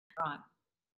Right.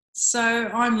 So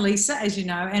I'm Lisa, as you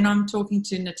know, and I'm talking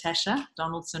to Natasha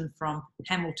Donaldson from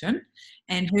Hamilton,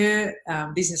 and her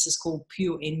business is called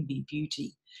Pure Envy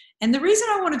Beauty. And the reason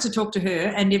I wanted to talk to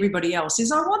her and everybody else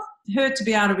is I want her to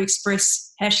be able to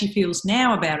express how she feels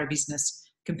now about her business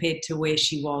compared to where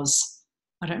she was,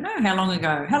 I don't know, how long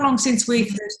ago. How long since we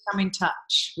first come in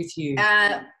touch with you?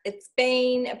 It's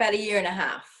been about a year and a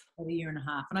half. About a year and a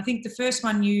half. And I think the first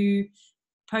one you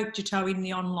poked your toe in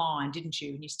the online, didn't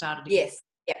you? And you started. Yes,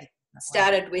 yeah.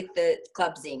 Started with the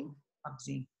Club Zing. Club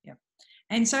Zing, yep.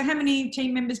 And so how many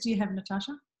team members do you have,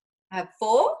 Natasha? I have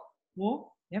 4. 4,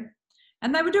 yep.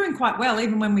 And they were doing quite well.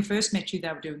 Even when we first met you,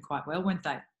 they were doing quite well, weren't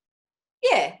they?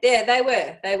 Yeah, they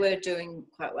were. They were doing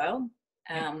quite well.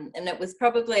 And it was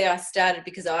probably I started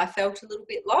because I felt a little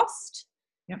bit lost.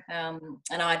 Yep.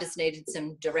 And I just needed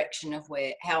some direction of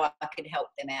how I could help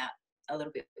them out a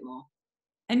little bit more.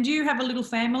 And do you have a little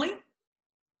family?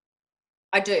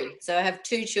 I do. So I have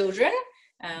 2 children,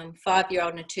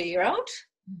 5-year-old and a 2-year-old.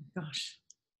 Oh, gosh.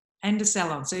 And a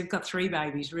salon. So you've got 3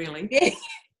 babies, really. Yeah.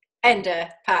 And a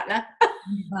partner.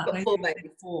 Got 4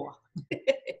 babies. 4.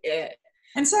 Yeah.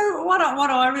 And so what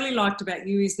I really liked about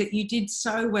you is that you did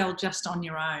so well just on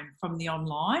your own from the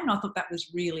online. I thought that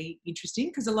was really interesting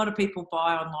because a lot of people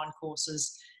buy online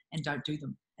courses and don't do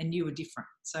them, and you were different.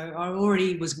 So I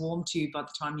already was warm to you by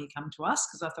the time you come to us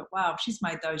because I thought, wow, she's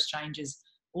made those changes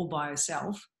all by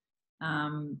herself.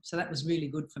 So that was really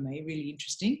good for me, really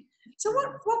interesting. So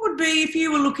what would be, if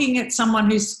you were looking at someone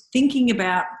who's thinking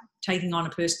about taking on a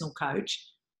personal coach,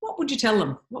 what would you tell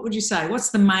them? What would you say? What's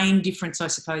the main difference, I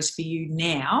suppose, for you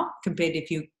now compared to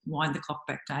if you wind the clock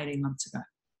back to 18 months ago?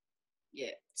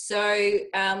 Yeah. So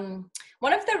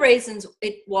one of the reasons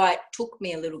why it took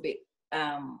me a little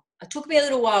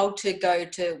while to go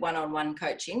to one-on-one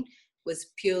coaching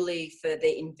was purely for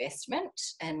the investment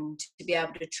and to be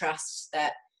able to trust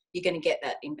that you're going to get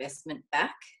that investment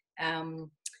back.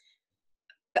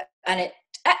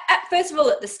 First of all,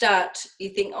 at the start,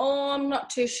 you think, oh, I'm not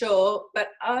too sure.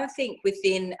 But I think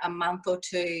within a month or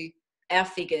 2, our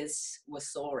figures were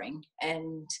soaring.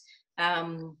 And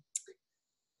the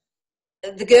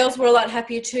girls were a lot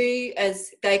happier too,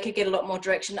 as they could get a lot more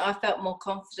direction. I felt more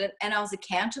confident and I was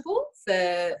accountable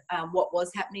for what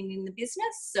was happening in the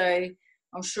business. So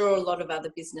I'm sure a lot of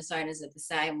other business owners are the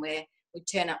same, where we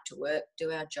turn up to work,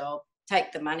 do our job,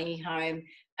 take the money home,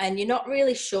 and you're not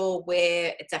really sure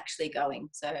where it's actually going.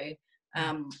 So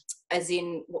as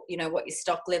in, you know, what your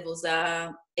stock levels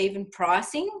are, even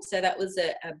pricing. So that was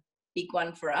a big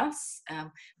one for us.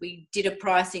 We did a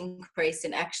price increase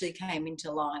and actually came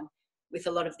into line with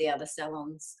a lot of the other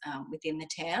salons within the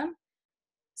town.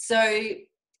 So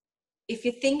if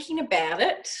you're thinking about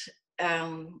it,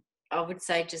 I would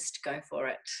say just go for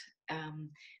it,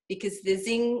 because the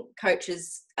Zing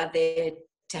coaches are there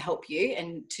to help you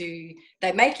and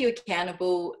they make you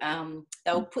accountable.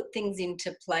 They'll put things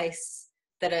into place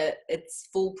that it's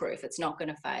foolproof. It's not going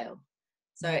to fail.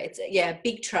 So it's a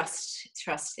big trust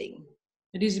thing.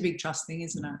 It is a big trust thing,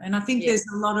 isn't it? And I think there's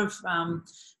a lot of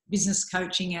business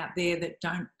coaching out there that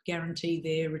don't guarantee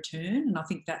their return. And I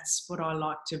think that's what I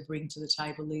like to bring to the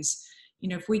table is, you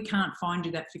know, if we can't find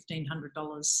you that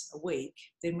 $1,500 a week,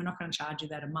 then we're not going to charge you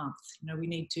that a month. You know, we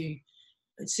need to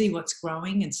see what's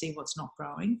growing and see what's not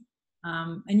growing.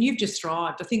 And you've just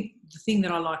thrived. I think the thing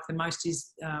that I like the most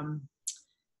is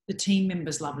the team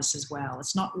members love us as well.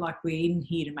 It's not like we're in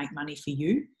here to make money for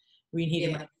you. We're in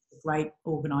here to make a great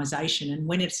organisation. And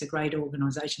when it's a great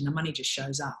organisation, the money just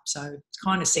shows up. So it's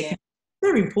kind of second,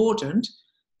 very important,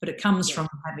 but it comes from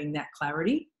having that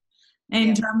clarity.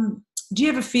 And do you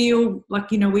ever feel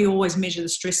like, you know, we always measure the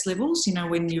stress levels, you know,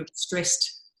 when you're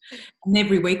stressed, and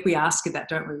every week we ask you that,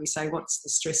 don't we? We say, what's the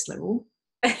stress level?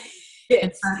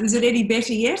 Yes. Is it any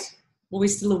better yet? Or we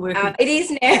still are working? It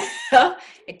is now.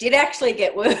 It did actually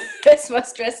get worse. My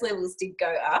stress levels did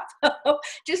go up.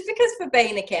 Just because for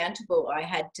being accountable, I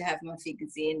had to have my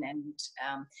figures in and,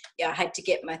 I had to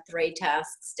get my 3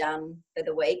 tasks done for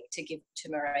the week to give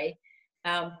to Marie.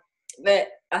 But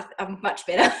I'm much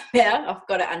better now. I've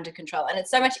got it under control. And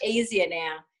it's so much easier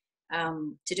now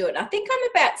to do it. I think I'm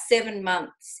about 7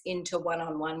 months into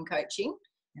one-on-one coaching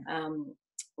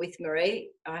with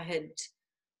Marie. I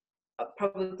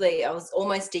was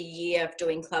almost a year of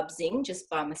doing Club Zing just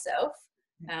by myself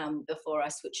before I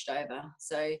switched over.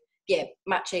 So,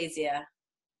 much easier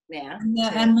now.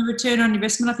 And the return on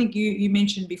investment, I think you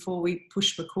mentioned before we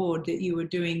pushed record that you were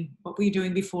doing, what were you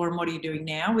doing before and what are you doing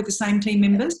now with the same team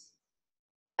members?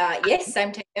 Yes,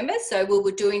 same team members. So we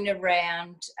were doing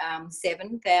around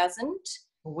 7,000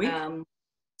 a week.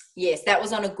 Yes, that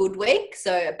was on a good week.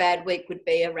 So a bad week would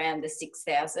be around the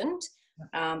 6,000.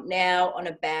 Now on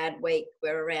a bad week,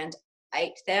 we're around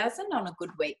 8,000. On a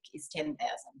good week is 10,000.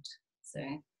 So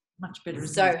much better.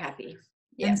 So happy.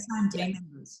 And same team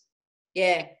members.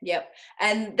 Yeah, yep.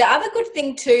 And the other good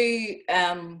thing too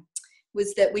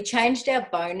was that we changed our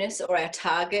bonus or our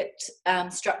target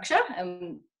structure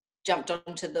and jumped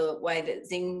onto the way that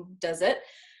Zing does it.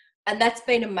 And that's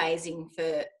been amazing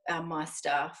for my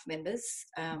staff members.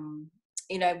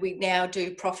 You know, we now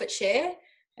do profit share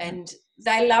and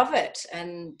they love it.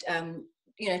 And,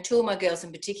 you know, two of my girls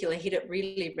in particular hit it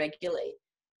really regularly.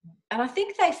 And I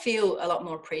think they feel a lot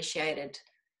more appreciated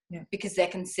because they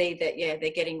can see that,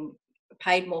 they're getting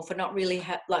paid more for not really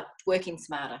like working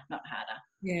smarter, not harder.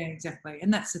 Yeah, exactly.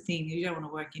 And that's the thing. You don't want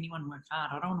to work hard.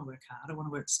 I don't want to work hard. I want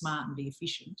to work smart and be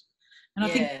efficient. And I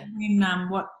think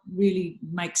what really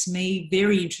makes me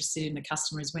very interested in the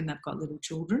customer is when they've got little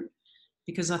children,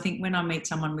 because I think when I meet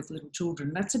someone with little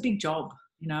children, that's a big job,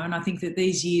 you know, and I think that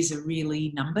these years are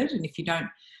really numbered. And if you don't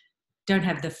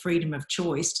have the freedom of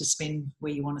choice to spend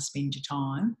where you want to spend your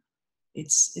time,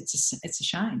 it's a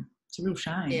shame. It's a real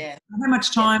shame. Yeah. How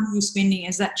much time are you spending?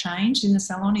 Has that changed in the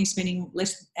salon? Are you spending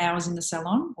less hours in the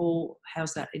salon, or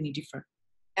how's that any different?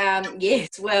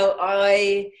 Yes. Well,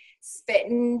 I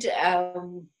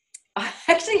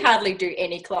actually hardly do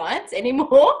any clients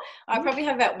anymore. I probably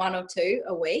have about one or two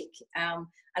a week. And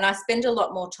I spend a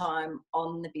lot more time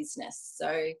on the business.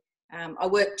 So I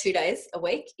work 2 days a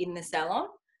week in the salon.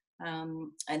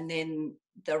 And then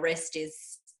the rest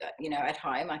is, you know, at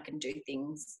home. I can do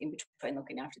things in between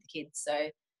looking after the kids. So,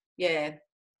 yeah,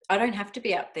 I don't have to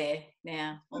be up there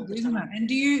now all the time. And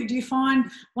do you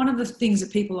find one of the things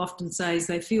that people often say is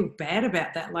they feel bad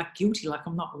about that, like guilty, like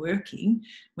I'm not working,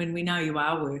 when we know you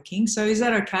are working. So is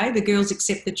that okay? The girls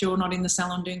accept that you're not in the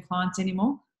salon doing clients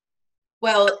anymore?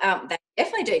 Well, they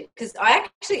definitely do, because I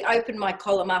actually open my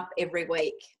column up every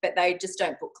week, but they just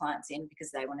don't book clients in because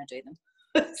they want to do them.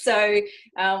 So,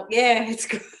 it's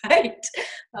great.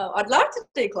 I'd love to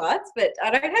do clients, but I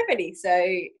don't have any.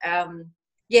 So,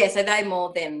 so they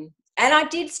more them. And I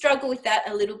did struggle with that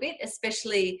a little bit,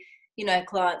 especially, you know,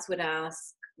 clients would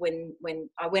ask when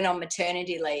I went on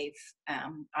maternity leave.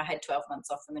 I had 12 months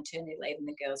off for maternity leave and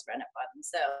the girls ran it by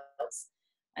themselves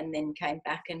and then came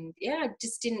back and, I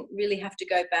just didn't really have to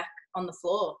go back on the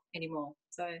floor anymore.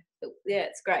 So,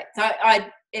 it's great. So I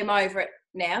am over it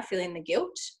now, feeling the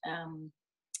guilt.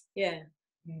 Yeah,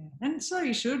 and so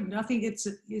you should. I think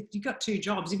you've got two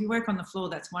jobs. If you work on the floor,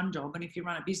 that's one job, and if you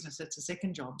run a business, that's a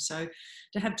second job. So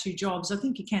to have two jobs, I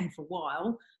think you can for a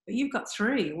while, but you've got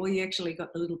three. Well, you actually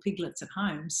got the little piglets at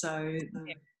home, so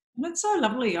and it's so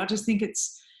lovely. I just think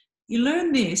you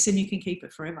learn this and you can keep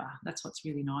it forever. That's what's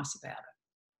really nice about it.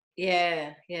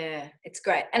 Yeah, it's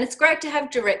great, and it's great to have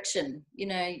direction. You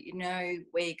know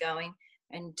where you're going,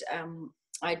 and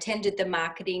I attended the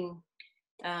marketing.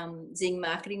 Zing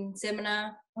marketing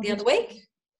seminar the other week.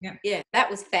 Yeah, that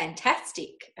was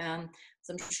fantastic.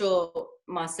 So I'm sure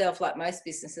myself, like most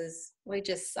businesses, we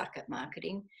just suck at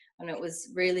marketing, and it was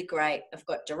really great. I've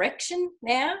got direction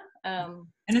now. And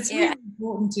it's really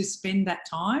important to spend that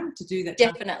time to do that.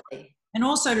 Definitely. And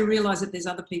also to realise that there's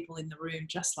other people in the room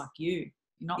just like you.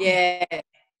 You're not. Yeah.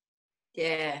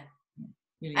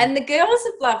 Really. And the girls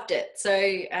have loved it. So,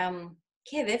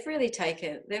 they've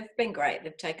been great.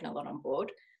 They've taken a lot on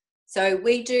board. So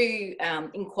we do,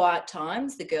 in quiet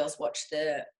times, the girls watch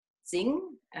the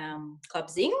Zing, Club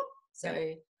Zing.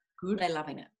 So good. They're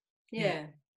loving it. Yeah.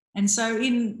 And so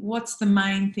what's the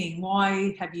main thing?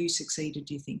 Why have you succeeded,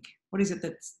 do you think? What is it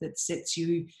that sets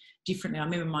you differently? I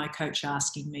remember my coach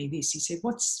asking me this. He said,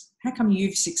 how come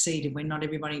you've succeeded when not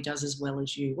everybody does as well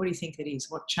as you? What do you think that is?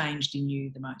 What changed in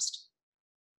you the most?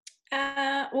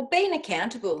 Well, being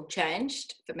accountable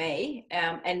changed for me,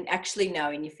 and actually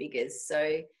knowing your figures.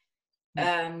 So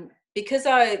because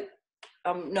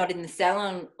I'm not in the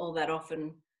salon all that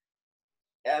often,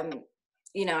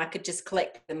 I could just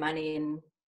collect the money and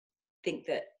think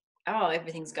that,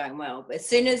 everything's going well. But as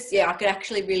soon as, I could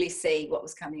actually really see what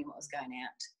was coming and what was going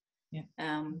out.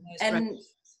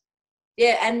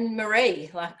 And Marie,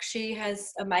 like, she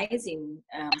has amazing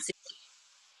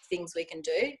things we can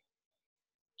do.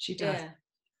 She does.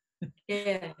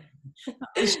 Yeah.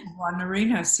 One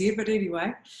Narino's here, but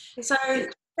anyway. So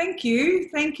thank you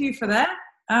for that.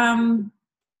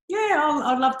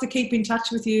 I'd love to keep in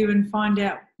touch with you and find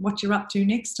out what you're up to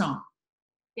next time.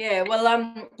 Yeah, well,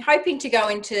 I'm hoping to go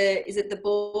into,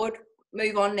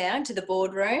 move on now into the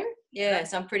boardroom. Yeah,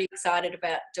 so I'm pretty excited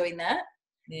about doing that.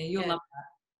 Yeah, you'll love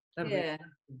that. Yeah.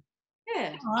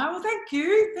 All right, well, thank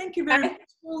you. Thank you very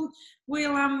much.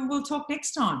 We'll talk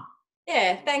next time.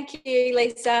 Yeah, thank you,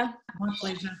 Lisa. My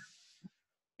pleasure.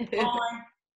 Bye.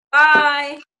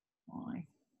 Bye. Why?